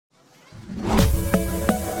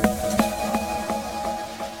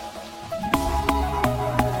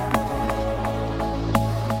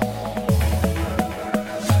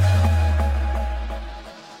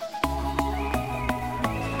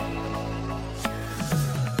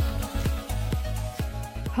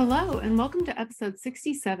Hello, and welcome to episode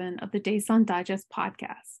 67 of the DASON Digest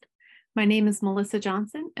podcast. My name is Melissa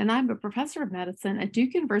Johnson, and I'm a professor of medicine at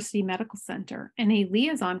Duke University Medical Center and a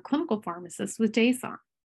liaison clinical pharmacist with DASON.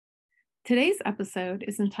 Today's episode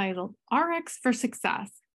is entitled RX for Success,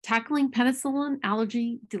 Tackling Penicillin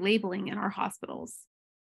Allergy Delabeling in Our Hospitals.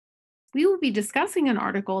 We will be discussing an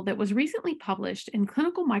article that was recently published in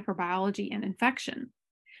Clinical Microbiology and Infection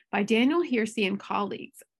by Daniel Hearsey and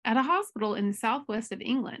colleagues at a hospital in the southwest of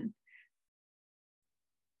England.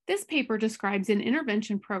 This paper describes an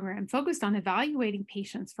intervention program focused on evaluating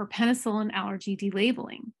patients for penicillin allergy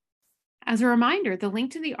delabeling. As a reminder, the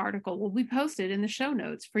link to the article will be posted in the show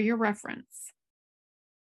notes for your reference.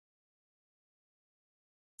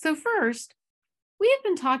 So first, we have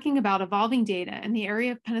been talking about evolving data in the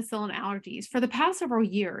area of penicillin allergies for the past several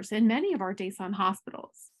years in many of our DASON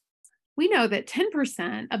hospitals. We know that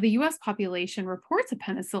 10% of the US population reports a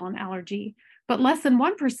penicillin allergy, but less than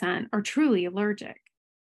 1% are truly allergic.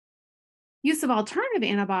 Use of alternative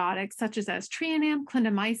antibiotics such as aztreonam,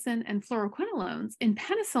 clindamycin, and fluoroquinolones in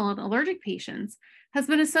penicillin allergic patients has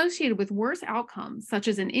been associated with worse outcomes such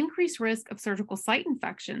as an increased risk of surgical site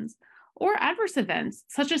infections or adverse events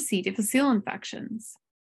such as C. difficile infections.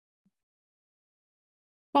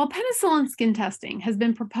 While penicillin skin testing has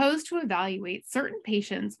been proposed to evaluate certain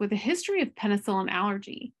patients with a history of penicillin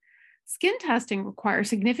allergy, skin testing requires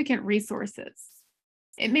significant resources.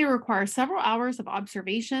 It may require several hours of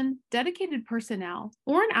observation, dedicated personnel,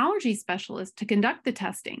 or an allergy specialist to conduct the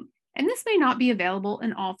testing, and this may not be available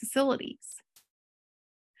in all facilities.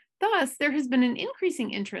 Thus, there has been an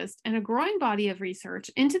increasing interest and a growing body of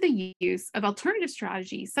research into the use of alternative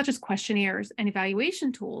strategies such as questionnaires and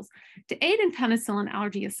evaluation tools to aid in penicillin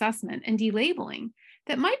allergy assessment and delabeling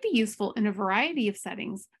that might be useful in a variety of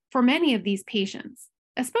settings for many of these patients,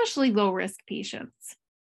 especially low-risk patients.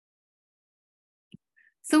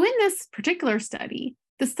 So in this particular study,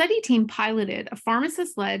 the study team piloted a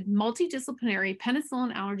pharmacist-led multidisciplinary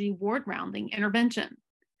penicillin allergy ward rounding intervention.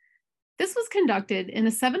 This was conducted in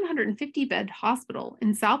a 750-bed hospital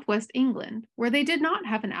in southwest England, where they did not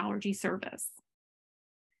have an allergy service.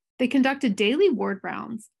 They conducted daily ward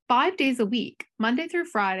rounds 5 days a week, Monday through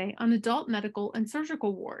Friday, on adult medical and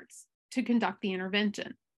surgical wards to conduct the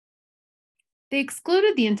intervention. They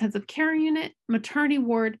excluded the intensive care unit, maternity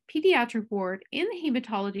ward, pediatric ward, and the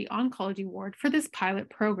hematology oncology ward for this pilot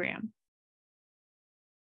program.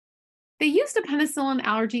 They used a penicillin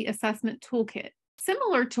allergy assessment toolkit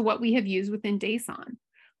similar to what we have used within DASON,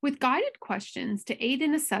 with guided questions to aid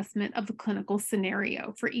in assessment of the clinical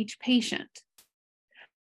scenario for each patient.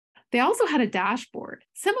 They also had a dashboard,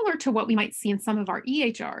 similar to what we might see in some of our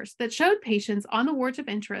EHRs, that showed patients on the wards of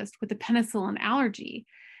interest with a penicillin allergy,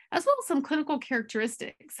 as well as some clinical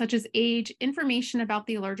characteristics such as age, information about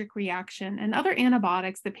the allergic reaction, and other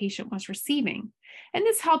antibiotics the patient was receiving. And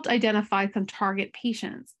this helped identify some target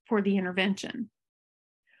patients for the intervention.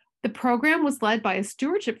 The program was led by a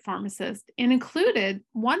stewardship pharmacist and included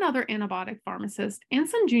one other antibiotic pharmacist and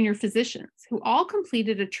some junior physicians who all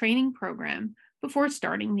completed a training program before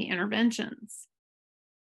starting the interventions.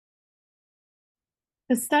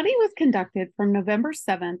 The study was conducted from November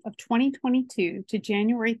 7th of 2022 to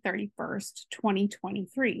January 31st,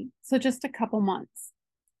 2023, so just a couple months.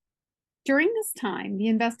 During this time, the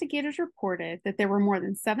investigators reported that there were more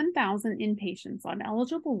than 7,000 inpatients on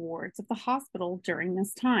eligible wards of the hospital during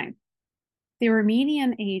this time. They were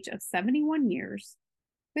median age of 71 years,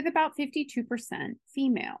 with about 52%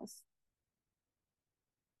 females.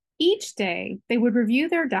 Each day, they would review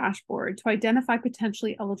their dashboard to identify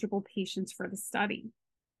potentially eligible patients for the study.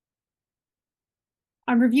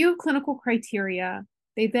 On review of clinical criteria,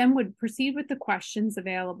 they then would proceed with the questions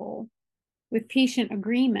available with patient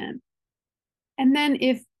agreement. And then,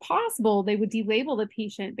 if possible, they would delabel the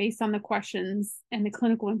patient based on the questions and the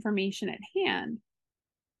clinical information at hand.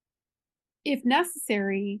 If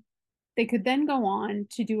necessary, they could then go on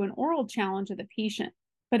to do an oral challenge of the patient.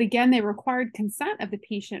 But again, they required consent of the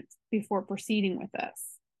patient before proceeding with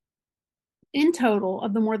this. In total,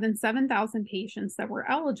 of the more than 7,000 patients that were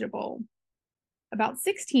eligible, about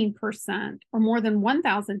 16%, or more than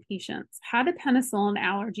 1,000 patients, had a penicillin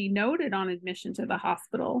allergy noted on admission to the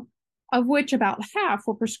hospital, of which about half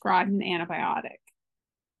were prescribed an antibiotic.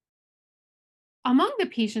 Among the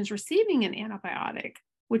patients receiving an antibiotic,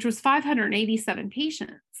 which was 587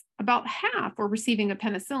 patients, about half were receiving a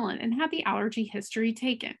penicillin and had the allergy history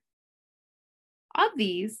taken. Of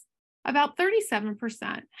these, about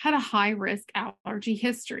 37% had a high-risk allergy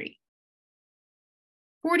history.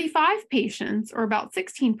 45 patients, or about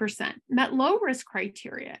 16%, met low-risk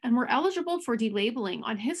criteria and were eligible for delabeling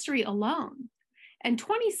on history alone, and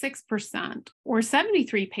 26%, or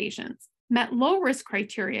 73 patients, met low-risk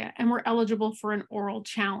criteria and were eligible for an oral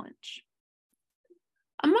challenge.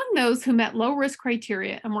 Among those who met low-risk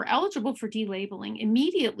criteria and were eligible for delabeling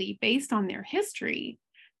immediately based on their history,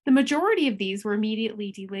 the majority of these were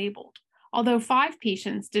immediately delabeled, although 5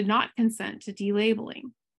 patients did not consent to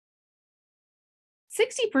delabeling.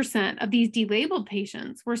 60% of these delabeled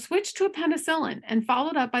patients were switched to a penicillin and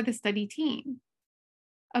followed up by the study team,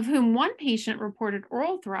 of whom 1 patient reported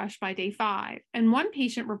oral thrush by day 5 and 1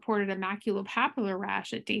 patient reported a maculopapular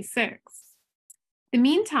rash at day 6. The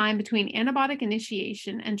mean time between antibiotic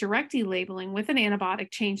initiation and direct delabeling with an antibiotic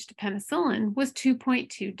change to penicillin was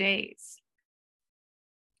 2.2 days.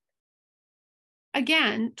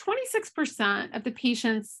 Again, 26% of the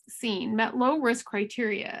patients seen met low-risk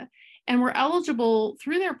criteria and were eligible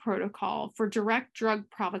through their protocol for direct drug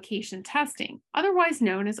provocation testing, otherwise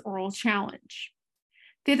known as oral challenge.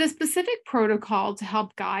 They had a specific protocol to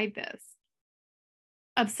help guide this.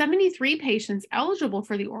 Of 73 patients eligible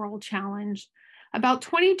for the oral challenge, about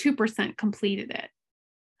 22% completed it.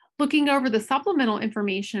 Looking over the supplemental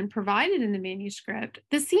information provided in the manuscript,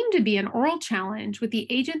 this seemed to be an oral challenge with the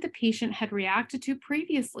agent the patient had reacted to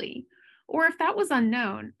previously, or if that was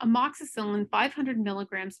unknown, amoxicillin 500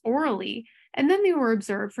 milligrams orally, and then they were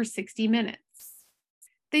observed for 60 minutes.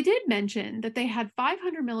 They did mention that they had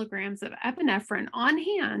 500 milligrams of epinephrine on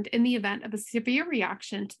hand in the event of a severe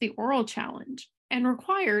reaction to the oral challenge, and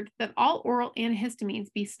required that all oral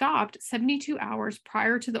antihistamines be stopped 72 hours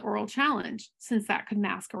prior to the oral challenge, since that could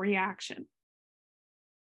mask a reaction.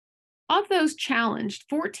 Of those challenged,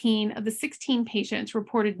 14 of the 16 patients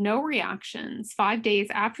reported no reactions 5 days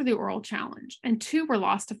after the oral challenge, and 2 were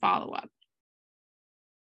lost to follow-up.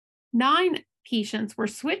 9 patients were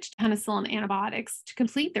switched penicillin antibiotics to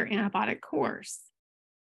complete their antibiotic course.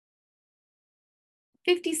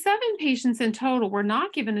 57 patients in total were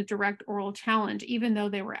not given a direct oral challenge, even though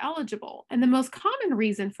they were eligible, and the most common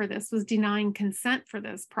reason for this was denying consent for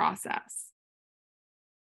this process.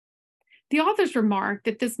 The authors remarked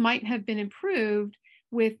that this might have been improved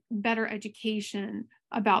with better education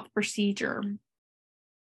about the procedure.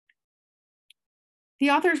 The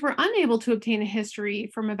authors were unable to obtain a history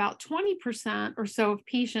from about 20% or so of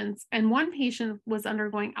patients, and 1 patient was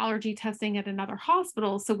undergoing allergy testing at another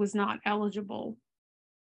hospital, so was not eligible.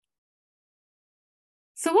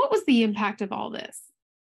 So what was the impact of all this?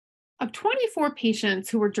 Of 24 patients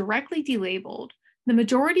who were directly delabeled, the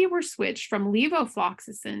majority were switched from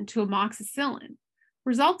levofloxacin to amoxicillin,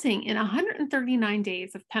 resulting in 139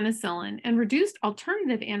 days of penicillin and reduced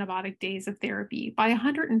alternative antibiotic days of therapy by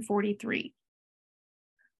 143.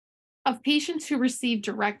 Of patients who received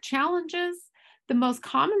direct challenges, the most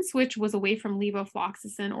common switch was away from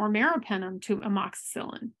levofloxacin or meropenem to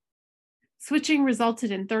amoxicillin. Switching resulted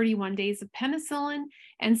in 31 days of penicillin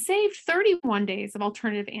and saved 31 days of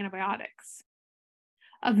alternative antibiotics.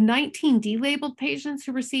 Of 19 delabeled patients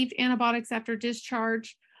who received antibiotics after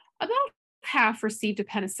discharge, about half received a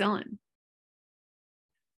penicillin.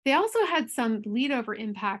 They also had some bleed-over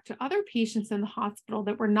impact to other patients in the hospital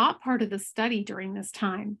that were not part of the study during this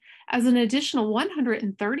time, as an additional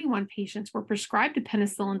 131 patients were prescribed to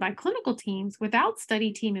penicillin by clinical teams without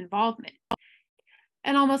study team involvement.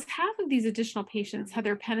 And almost half of these additional patients had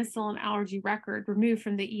their penicillin allergy record removed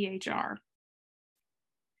from the EHR.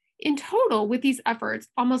 In total, with these efforts,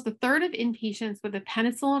 almost a third of inpatients with a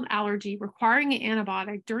penicillin allergy requiring an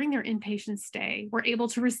antibiotic during their inpatient stay were able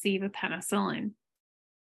to receive a penicillin.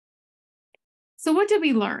 So what did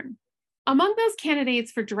we learn? Among those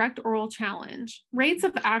candidates for direct oral challenge, rates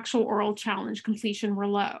of actual oral challenge completion were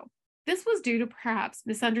low. This was due to perhaps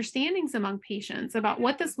misunderstandings among patients about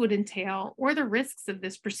what this would entail or the risks of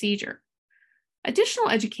this procedure. Additional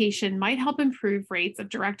education might help improve rates of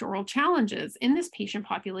direct oral challenges in this patient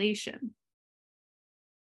population.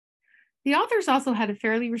 The authors also had a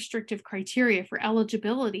fairly restrictive criteria for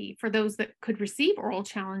eligibility for those that could receive oral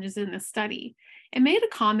challenges in this study, and made a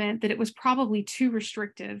comment that it was probably too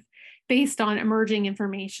restrictive based on emerging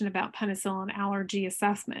information about penicillin allergy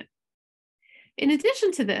assessment. In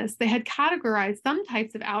addition to this, they had categorized some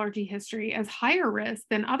types of allergy history as higher risk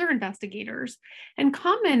than other investigators and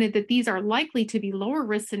commented that these are likely to be lower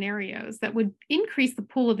risk scenarios that would increase the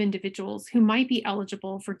pool of individuals who might be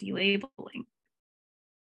eligible for delabeling.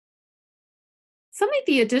 Some of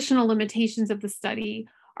the additional limitations of the study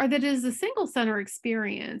are that it is a single center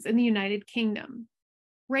experience in the United Kingdom.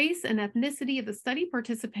 Race and ethnicity of the study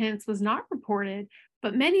participants was not reported,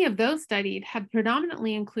 but many of those studied had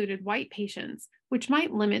predominantly included white patients, which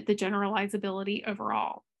might limit the generalizability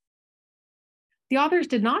overall. The authors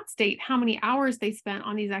did not state how many hours they spent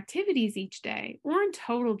on these activities each day or in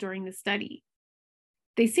total during the study.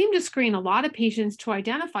 They seem to screen a lot of patients to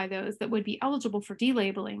identify those that would be eligible for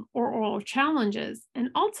delabeling or oral challenges and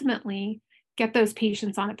ultimately get those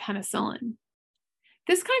patients on a penicillin.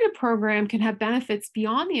 This kind of program can have benefits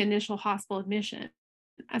beyond the initial hospital admission,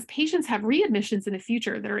 as patients have readmissions in the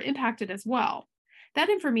future that are impacted as well. That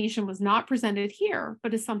information was not presented here,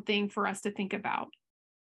 but is something for us to think about.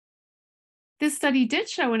 This study did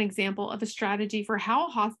show an example of a strategy for how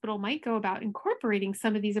a hospital might go about incorporating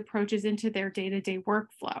some of these approaches into their day-to-day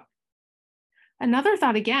workflow. Another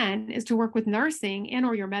thought, again, is to work with nursing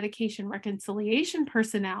and/or your medication reconciliation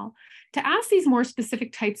personnel to ask these more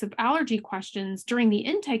specific types of allergy questions during the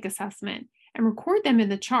intake assessment and record them in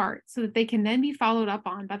the chart so that they can then be followed up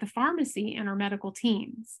on by the pharmacy and our medical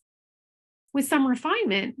teams. With some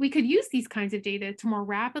refinement, we could use these kinds of data to more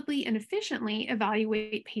rapidly and efficiently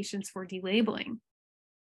evaluate patients for delabeling.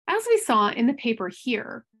 As we saw in the paper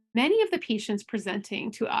here, many of the patients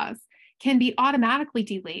presenting to us can be automatically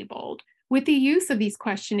delabeled with the use of these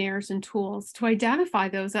questionnaires and tools to identify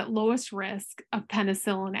those at lowest risk of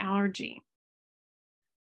penicillin allergy.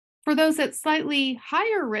 For those at slightly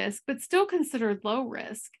higher risk, but still considered low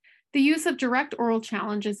risk, the use of direct oral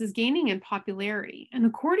challenges is gaining in popularity, and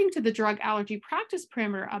according to the Drug Allergy Practice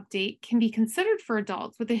Parameter Update, can be considered for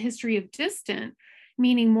adults with a history of distant,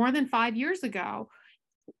 meaning more than 5 years ago,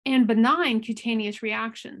 and benign cutaneous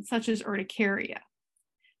reactions, such as urticaria.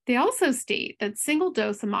 They also state that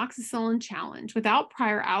single-dose amoxicillin challenge without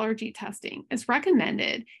prior allergy testing is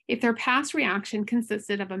recommended if their past reaction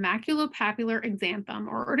consisted of a maculopapular exanthem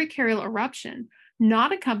or urticarial eruption,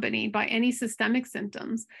 not accompanied by any systemic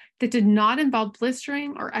symptoms that did not involve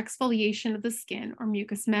blistering or exfoliation of the skin or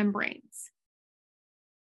mucous membranes.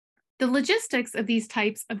 The logistics of these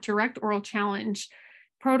types of direct oral challenge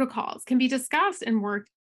protocols can be discussed and worked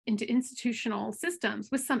into institutional systems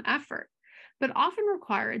with some effort, but often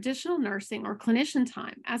require additional nursing or clinician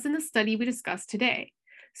time, as in the study we discussed today.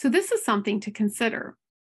 So this is something to consider.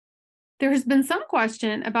 There has been some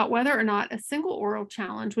question about whether or not a single oral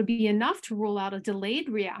challenge would be enough to rule out a delayed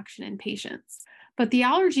reaction in patients, but the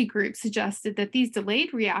allergy group suggested that these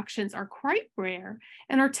delayed reactions are quite rare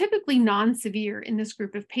and are typically non-severe in this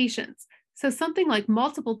group of patients, so something like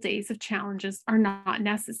multiple days of challenges are not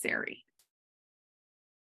necessary.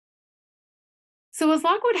 So as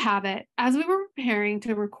luck would have it, as we were preparing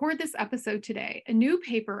to record this episode today, a new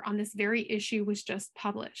paper on this very issue was just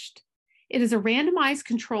published. It is a randomized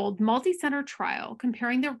controlled multi-center trial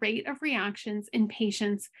comparing the rate of reactions in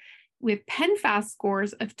patients with PenFAST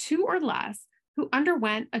scores of 2 or less who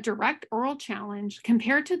underwent a direct oral challenge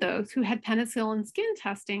compared to those who had penicillin skin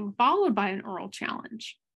testing followed by an oral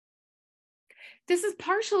challenge. This is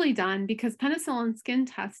partially done because penicillin skin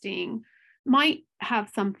testing might have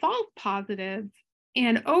some false positives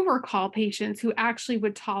and overcall patients who actually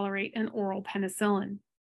would tolerate an oral penicillin.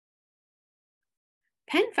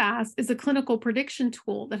 PenFAST is a clinical prediction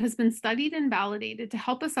tool that has been studied and validated to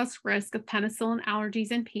help assess risk of penicillin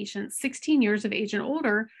allergies in patients 16 years of age and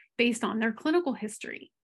older based on their clinical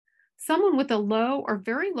history. Someone with a low or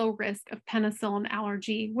very low risk of penicillin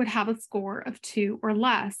allergy would have a score of 2 or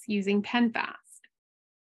less using PenFAST.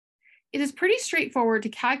 It is pretty straightforward to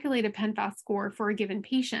calculate a PenFAST score for a given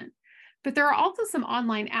patient, but there are also some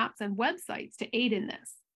online apps and websites to aid in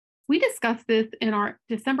this. We discussed this in our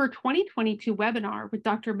December 2022 webinar with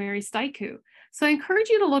Dr. Mary Steiku, so I encourage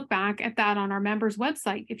you to look back at that on our members'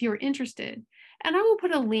 website if you're interested, and I will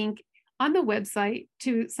put a link on the website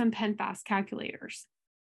to some PenFAST calculators.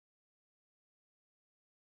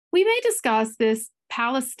 We may discuss this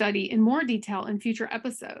PALACE study in more detail in future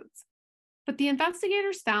episodes, but the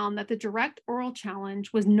investigators found that the direct oral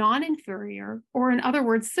challenge was non-inferior, or in other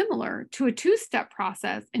words, similar to a 2-step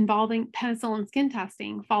process involving penicillin skin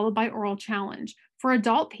testing followed by oral challenge for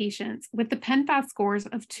adult patients with the PenFAST scores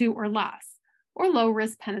of 2 or less, or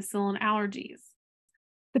low-risk penicillin allergies.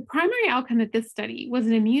 The primary outcome of this study was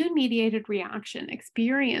an immune-mediated reaction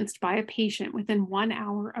experienced by a patient within 1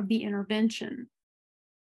 hour of the intervention.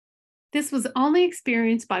 This was only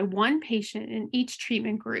experienced by one patient in each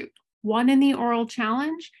treatment group, one in the oral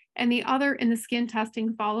challenge and the other in the skin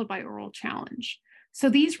testing followed by oral challenge. So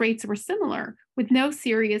these rates were similar with no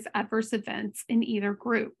serious adverse events in either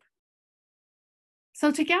group.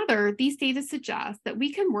 So together, these data suggest that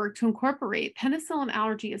we can work to incorporate penicillin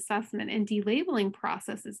allergy assessment and delabeling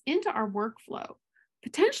processes into our workflow,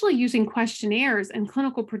 potentially using questionnaires and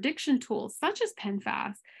clinical prediction tools such as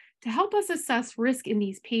PenFAST to help us assess risk in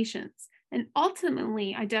these patients and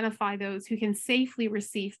ultimately identify those who can safely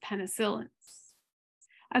receive penicillins.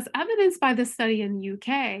 As evidenced by the study in the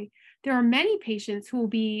UK, there are many patients who will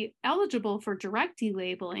be eligible for direct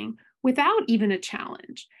delabeling without even a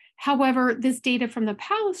challenge. However, this data from the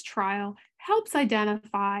PALACE trial helps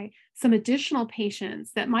identify some additional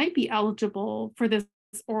patients that might be eligible for this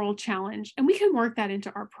oral challenge, and we can work that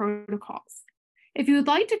into our protocols. If you would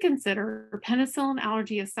like to consider penicillin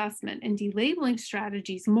allergy assessment and delabeling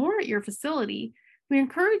strategies more at your facility, we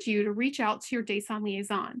encourage you to reach out to your DASON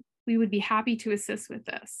liaison. We would be happy to assist with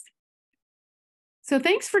this. So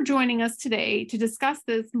thanks for joining us today to discuss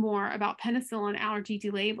this more about penicillin allergy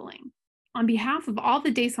delabeling. On behalf of all the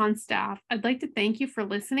DASON staff, I'd like to thank you for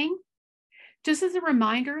listening. Just as a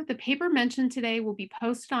reminder, the paper mentioned today will be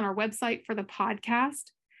posted on our website for the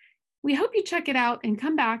podcast. We hope you check it out and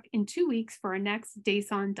come back in 2 weeks for our next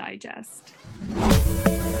DASON Digest.